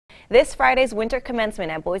This Friday's winter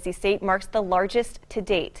commencement at Boise State marks the largest to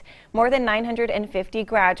date. More than 950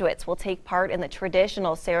 graduates will take part in the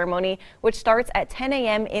traditional ceremony, which starts at 10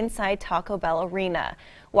 a.m. inside Taco Bell Arena.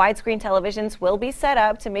 Widescreen televisions will be set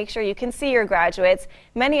up to make sure you can see your graduates,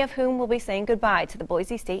 many of whom will be saying goodbye to the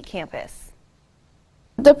Boise State campus.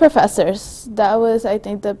 The professors, that was, I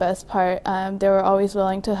think, the best part. They were always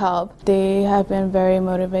willing to help. They have been very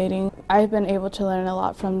motivating. I've been able to learn a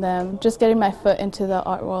lot from them. Just getting my foot into the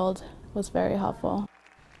art world was very helpful.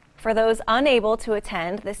 For those unable to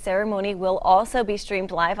attend, the ceremony will also be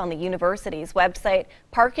streamed live on the university's website.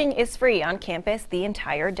 Parking is free on campus the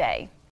entire day.